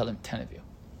kill 10 of you.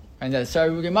 And the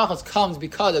Sarugei Malchus comes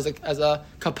because as a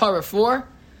kapara for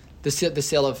the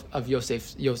sale of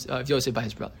Yosef by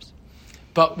his brothers.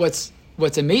 But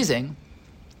what's amazing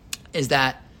is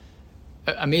that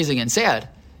amazing and sad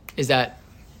is that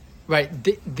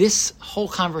this whole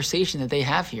conversation that they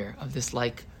have here of this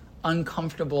like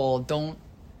uncomfortable, don't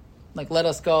like let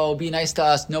us go, be nice to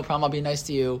us, no problem, I'll be nice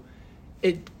to you.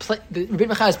 The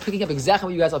Rebbe Mechai is picking up exactly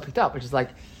what you guys all picked up, which is like,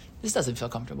 this doesn't feel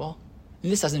comfortable,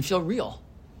 and this doesn't feel real,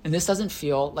 and this doesn't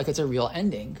feel like it's a real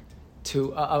ending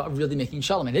to really making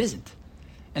shalom, and it isn't.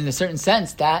 And in a certain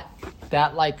sense, that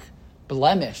like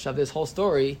blemish of this whole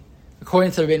story,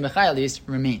 according to the Rebbe Mechai at least,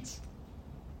 remains.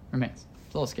 It's a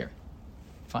little scary.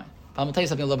 Fine, but I'm gonna tell you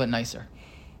something a little bit nicer,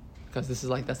 because this is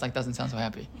doesn't sound so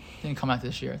happy. It didn't come out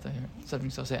this year. Something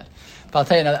so sad. But I'll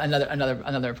tell you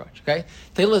another approach. Okay,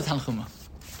 take a look at Tanchuma.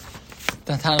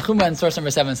 The Tanchuma in source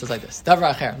number 7 says like this: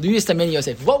 Davar acher, lu yistameni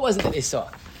Yosef. What was it that they saw?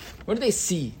 What did they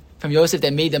see from Yosef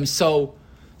that made them so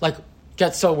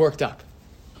get so worked up?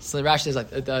 So the Rashi is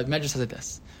the Medrash says like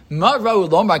this: Ma ra'u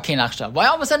lomar kein achshav. Why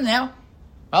all of a sudden now?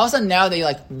 Why all of a sudden now they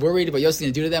worried about Yosef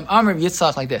going to do to them? Amar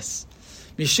Yitzchak like this: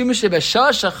 Mishum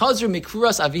shebeshah shechazru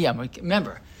mikruras aviyam.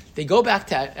 Remember, they go back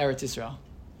to Eretz Yisrael,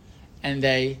 and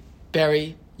they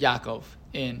bury Yaakov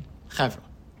in Hebron.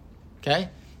 Okay?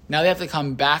 Now they have to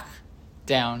come back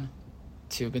down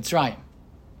to Mitzrayim.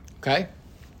 Okay?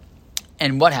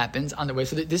 And what happens on the way?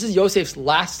 So this is Yosef's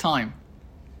last time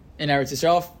in Eretz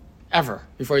Yisrael ever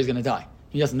before he's going to die.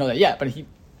 He doesn't know that yet, but he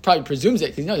probably presumes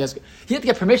it because he had to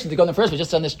get permission to go in the first place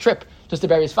just on this trip, just to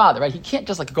bury his father, right? He can't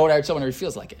just go to Eretz Yisrael whenever he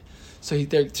feels like it. So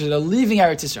they're leaving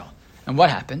Eretz Yisrael. And what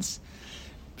happens?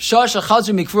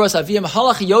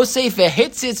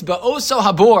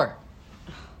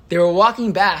 They were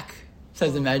walking back,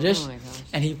 says the Medrash,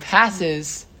 and he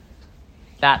passes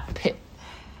that pit.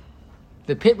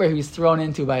 The pit where he was thrown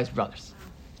into by his brothers.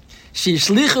 It's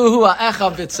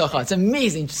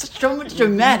amazing, so much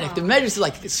dramatic. The Medrash is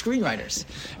like the screenwriters,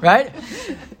 right?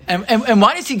 And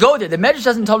why does he go there? The Medrash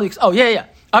doesn't totally. Oh yeah.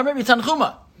 I'm Rabbi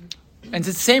Tanchuma, and it's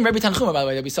the same Rabbi Tanchuma, by the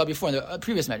way, that we saw before in the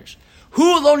previous Medrash.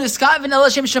 Who alone is Skav and El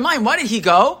Hashem Shemayim? Why did he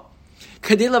go?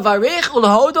 Why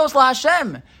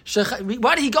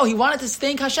did he go? He wanted to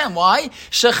thank Hashem. Why? He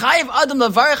should have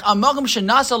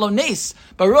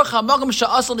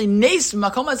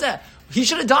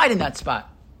died in that spot.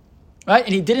 Right?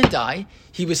 And he didn't die.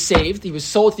 He was saved. He was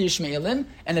sold to the Ishmaelim,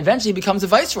 and eventually he becomes a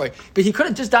viceroy. But he could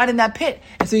have just died in that pit.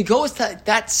 And so he goes to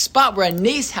that spot where a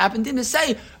nace happened to him to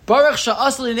say, Baruch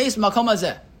sha'asli nace makom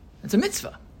hazeh. It's a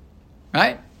mitzvah.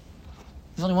 Right?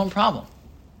 There's only one problem.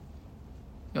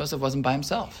 Yosef wasn't by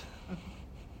himself.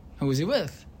 Who was he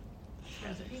with?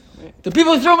 The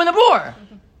people who threw him in the bore.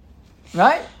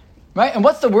 Right? And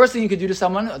what's the worst thing you could do to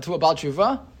someone, to a Baal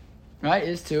Tshuva? Right?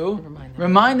 Is to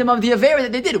remind them of the Avera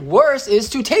that they did. Worse is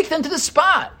to take them to the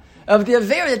spot of the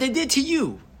Avera that they did to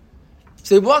you.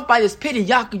 So they walk by this pit and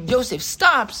Yosef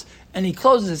stops and he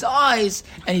closes his eyes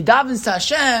and he davens to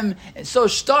Hashem. It's so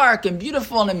stark and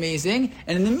beautiful and amazing.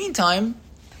 And in the meantime,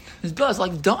 his blood's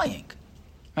dying,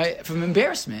 right, from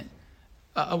embarrassment.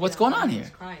 What's going on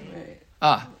here?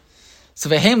 So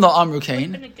Vehem lo amru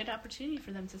kain. It's been a good opportunity for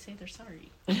them to say they're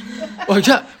sorry. Well,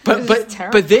 yeah, but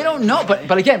they don't know. But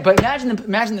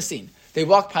imagine the scene. They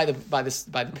walk by the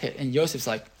pit, and Yosef's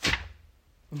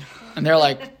and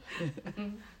they're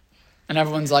and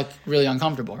everyone's really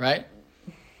uncomfortable, right?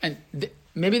 And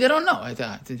maybe they don't know.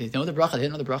 Did they know the bracha? They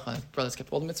didn't know the bracha. The brothers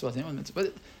kept all the mitzvahs. They know the mitzvahs,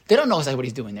 but they don't know exactly what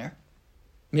he's doing there.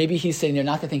 Maybe he's sitting there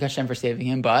not to thank Hashem for saving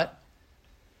him, but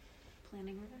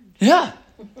planning revenge. Yeah,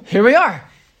 here we are.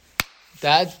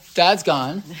 Dad's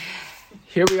gone.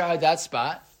 Here we are at that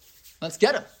spot. Let's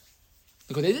get him.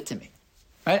 Look what they did to me.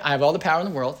 Right? I have all the power in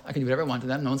the world. I can do whatever I want to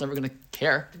them. No one's ever going to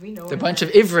care. They're a bunch of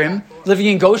Ivrim living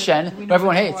in Goshen, who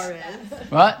everyone hates.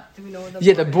 What? Do we know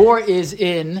where the boar is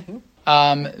in?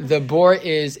 The boar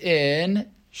is in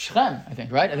Shechem, I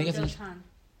think. Right? I think it's in.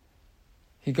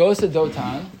 He goes to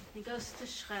Dotan. He goes to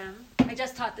Shechem. I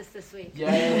just taught this week.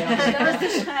 Yeah. He goes to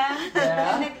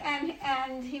Shechem,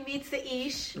 and he meets the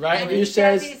Ish. Right, Ish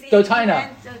says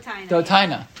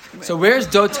Dotaina. So where's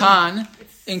Dotan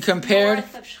in compared?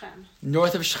 North of Shechem.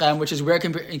 north of Shechem, which is where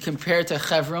compared to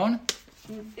Hebron.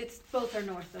 It's both are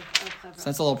north of Hebron. So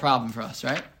that's a little problem for us,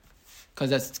 right?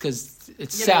 Because it's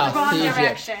It's south the wrong to Egypt.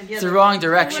 direction. It's the wrong Would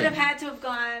direction. have had to have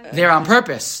gone. They're on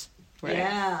purpose, Right.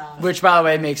 Yeah. which, by the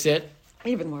way, makes it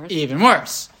Even worse. even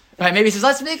worse. Right? Maybe he says,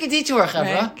 let's make a detour,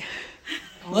 Chevra. Right.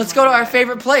 Let's go to our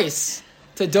favorite place,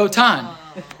 to Dotan.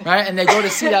 Right? And they go to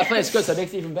see that place. Good, so it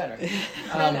makes it even better.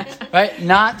 Right?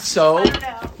 Not so. I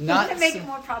know. Not Doesn't it make so- it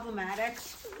more problematic?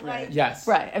 Right. Yes.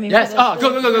 Right. I mean, Yes. for the- Oh,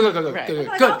 good. Right. Good.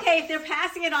 Like, Good. okay, if they're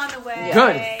passing it on the way.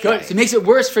 Good. So it makes it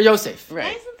worse for Yosef. Why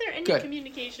Right. isn't there any Good.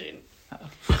 communication?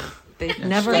 They've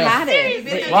never straight had up.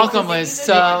 it. Welcome, Liz,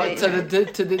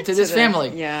 to this family.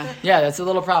 Yeah. Yeah, that's a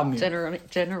little problem here. Yeah,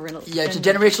 it's a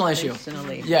generational issue.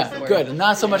 Yeah, good.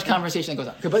 Not so much conversation that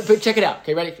goes on. Good, but check it out.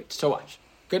 Okay, ready? So watch.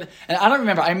 Good. And I don't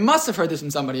remember. I must have heard this from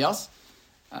somebody else.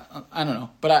 I don't know.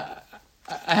 But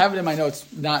I have it in my notes,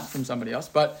 not from somebody else.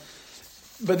 But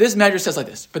this medrash says like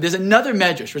this. But there's another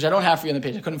medrash, which I don't have for you on the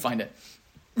page. I couldn't find it.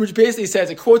 Which basically says,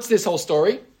 it quotes this whole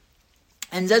story.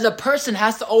 And says a person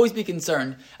has to always be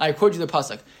concerned. I quote you the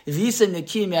pasuk. Visa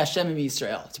nekim Hashem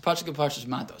Yisrael. It's a pasuk of Parshas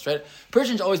Matos, right? A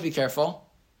person should always be careful.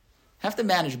 Have to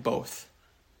manage both.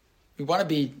 We want to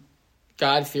be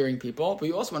God-fearing people, but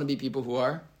we also want to be people who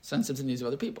are sensitive to the needs of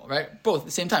other people, right? Both at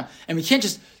the same time. And we can't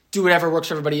just do whatever works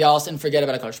for everybody else and forget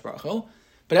about HaKadosh Baruch Hu.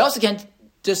 But I also can't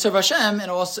just serve Hashem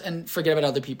and forget about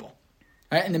other people,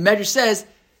 right? And the Medrash says,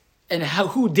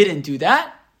 who didn't do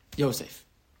that? Yosef.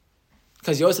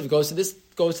 Because Yosef goes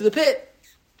to the pit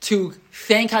to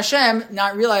thank Hashem,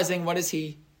 not realizing what is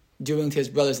he doing to his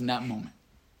brothers in that moment.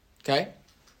 Okay?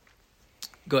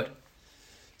 Good.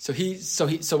 So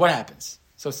what happens?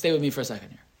 So stay with me for a second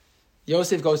here.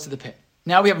 Yosef goes to the pit.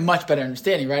 Now we have a much better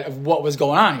understanding, right, of what was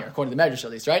going on here, according to the Medrash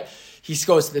at least, right? He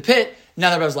goes to the pit. Now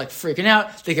the brothers freaking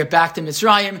out. They get back to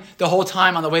Mitzrayim. The whole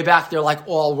time on the way back, they're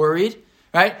all worried,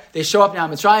 right? They show up now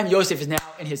in Mitzrayim. Yosef is now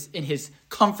in his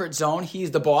comfort zone.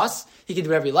 He's the boss. He can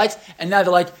do whatever he likes. And now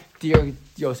they're like, dear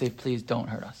Yosef, please don't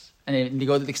hurt us. And they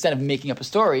go to the extent of making up a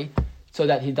story so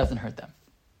that he doesn't hurt them.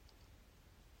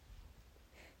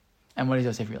 And what does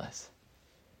Yosef realize?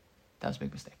 That was a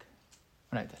big mistake.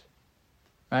 What I did.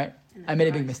 Right? I made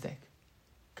a big mistake.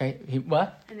 Okay?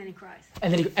 What? And then he cries.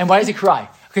 And why does he cry?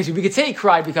 Okay, so we could say he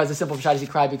cried because the simple shot is he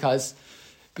cried because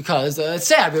it's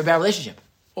sad, we have a bad relationship.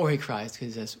 Or he cries because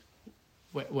he says,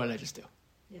 what did I just do?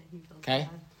 Yeah, he feels Okay?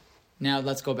 bad. Now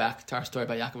let's go back to our story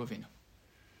about Yaakov Avinu.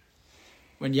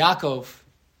 When Yaakov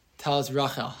tells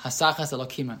Rachel, Hasachas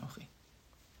Elokim Anochi,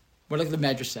 what does the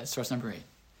Medrash says? Source number 8.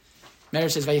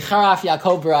 Medrash says, Vayicharaf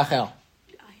Yaakov b'Rachel.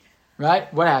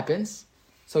 Right? What happens?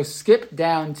 So skip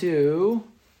down to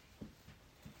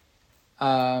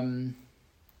look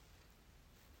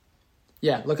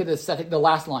at the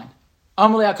last line.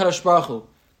 Amalei HaKadosh Baruch Hu,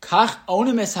 Kach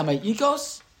onimes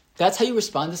hamayikos. That's how you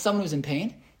respond to someone who's in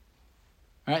pain?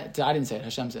 Right? I didn't say it.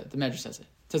 Hashem said it. The Medrash says it.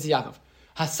 It says to Yaakov,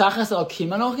 Hasachas Elokim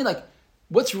Anochi.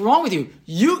 What's wrong with you?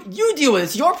 You deal with it.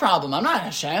 It's your problem. I'm not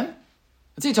Hashem.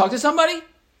 Let's see, talk to somebody.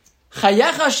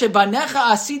 Chayecha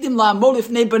shebanecha asidim la'amod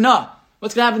lifnei bana.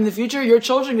 What's going to happen in the future? Your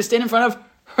children are going to stand in front of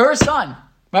her son.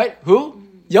 Right? Who?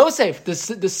 Yosef, the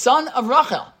son of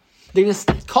Rachel.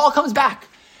 The call comes back.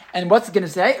 And what's it going to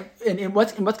say? And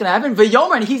what's going to happen?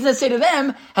 V'yomer, and he's going to say to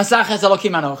them, Hasachas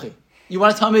Elokim Anochi. You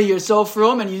want to tell me you're so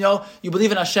frum and you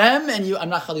believe in Hashem and I'm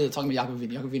not Khalil talking about Yaakov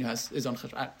Avinu. Yaakov Avinu has his own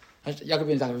Yaakov Avinu is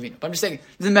Yaakov Avinu. But I'm just saying,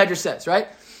 the Medrash says, right?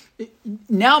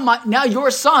 Now your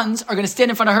sons are going to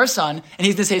stand in front of her son and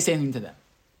he's going to say the same thing to them.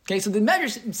 Okay, so the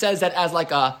Medrash says that as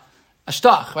like a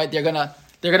shtach, right?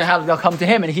 They'll come to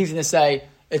him and he's going to say,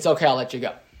 it's okay, I'll let you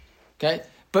go. Okay?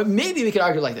 But maybe we could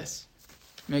argue like this.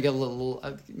 Maybe get a little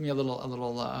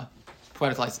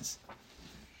poetic license.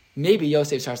 Maybe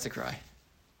Yosef starts to cry.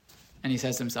 And he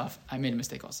says to himself, I made a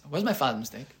mistake also. What was my father's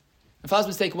mistake? My father's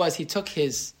mistake was he took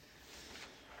his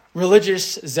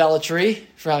religious zealotry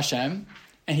for Hashem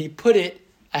and he put it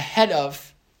ahead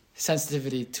of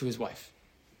sensitivity to his wife.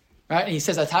 Right? And he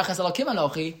says, Atachas Elokim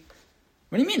Anochi.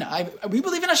 What do you mean? We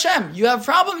believe in Hashem. You have a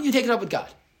problem, you take it up with God.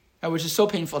 Right? Which is so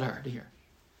painful to her to hear.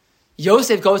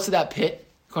 Yosef goes to that pit,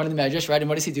 according to the Medrash, right? And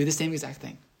what does he do? The same exact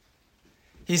thing.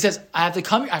 He says, I have to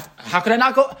come here. How could I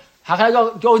not go? How can I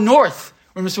go north?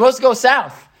 We're supposed to go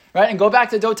south, right? And go back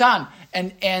to Dotan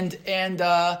and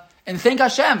thank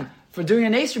Hashem for doing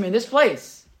an ace for me in this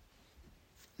place.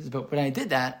 But when I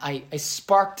did that, I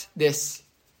sparked this.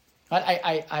 Right?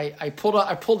 I pulled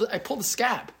the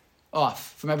scab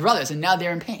off for my brothers, and now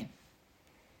they're in pain.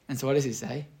 And so what does he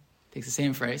say? He takes the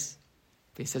same phrase,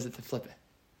 but he says it to flip it.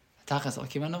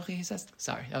 He says,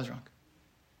 sorry, that was wrong.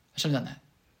 I shouldn't have done that.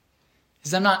 He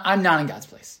says, I'm not in God's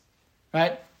place,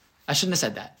 right? I shouldn't have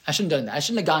said that. I shouldn't have done that. I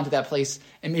shouldn't have gone to that place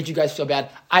and made you guys feel bad.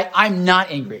 I'm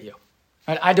not angry at you.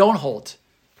 Right? I don't hold.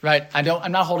 Right?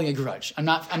 I'm not holding a grudge. I'm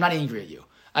not angry at you.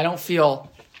 I don't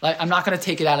feel like I'm not going to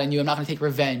take it out on you. I'm not going to take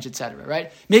revenge, etc.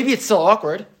 Right? Maybe it's still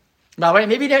awkward. By the way,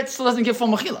 maybe that still doesn't give full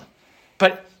mechila.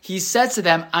 But he says to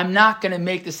them, I'm not going to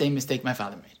make the same mistake my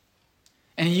father made.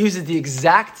 And he uses the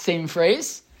exact same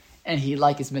phrase, and he is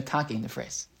mitaking the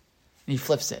phrase. And he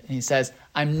flips it, and he says,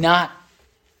 I'm not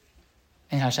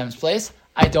in Hashem's place.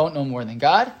 I don't know more than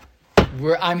God.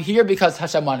 I'm here because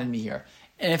Hashem wanted me here.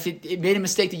 And if it made a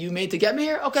mistake that you made to get me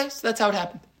here, okay, so that's how it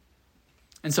happened.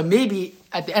 And so maybe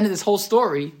at the end of this whole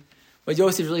story, what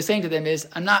Yosef is really saying to them is,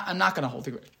 I'm not going to hold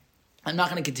the grudge. I'm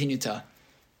not going to continue to,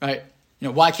 right?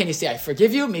 Why can't he say, I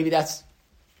forgive you? Maybe that's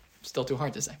still too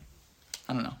hard to say.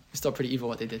 I don't know. It's still pretty evil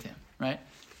what they did to him, right?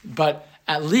 But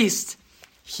at least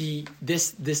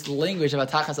this language of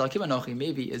Atachas Elokim Anochi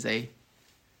maybe is a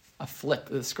flip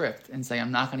of the script and say,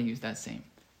 I'm not going to use that same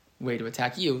way to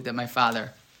attack you that my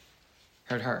father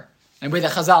hurt her. And the way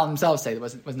that Chazal themselves say it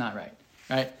was not right,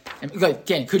 right? And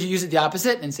again, could you use it the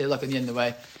opposite and say, look, at the end of the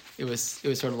way, it was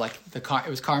sort of like it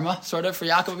was karma, sort of, for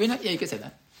Yaakov Avinu? Yeah, you could say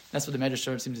that. That's what the Medrash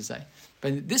sort of seems to say.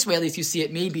 But this way, at least you see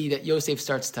it maybe that Yosef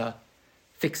starts to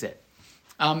fix it.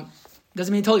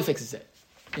 Doesn't mean he totally fixes it.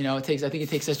 I think it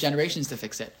takes us generations to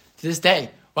fix it. To this day,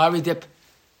 why we dip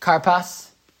karpas?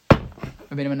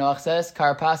 Rabbeinu Manoach says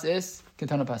karpas is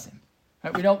ketona pasim.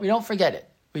 Right? We don't forget it.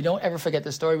 We don't ever forget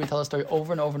the story. We tell the story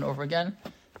over and over and over again.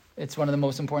 It's one of the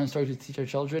most important stories we teach our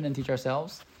children and teach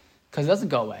ourselves because it doesn't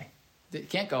go away. It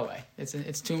can't go away.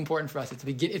 It's too important for us.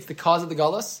 It's the cause of the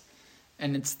galus,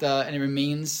 and it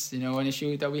remains an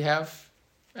issue that we have.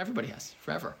 Everybody has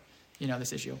forever.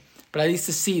 This issue. But at least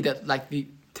to see that,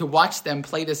 to watch them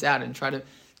play this out and try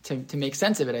to make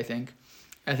sense of it, I think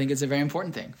it's a very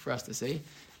important thing for us to see.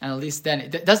 And at least then,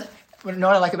 it doesn't, what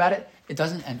I like about it? It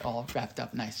doesn't end all wrapped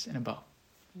up nice in a bow.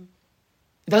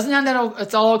 It doesn't end that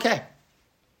it's all okay.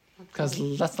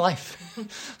 Because that's life.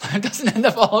 Life doesn't end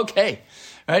up all okay.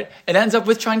 Right? It ends up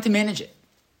with trying to manage it,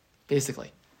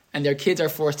 basically. And their kids are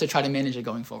forced to try to manage it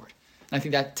going forward. And I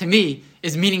think that, to me,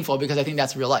 is meaningful because I think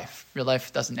that's real life. Real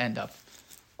life doesn't end up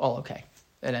all okay.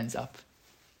 It ends up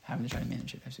having to try to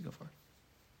manage it as you go forward.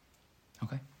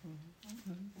 Okay?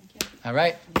 Mm-hmm. All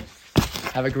right.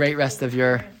 Have a great rest of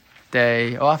your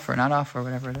day off or not off or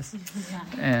whatever it is.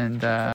 And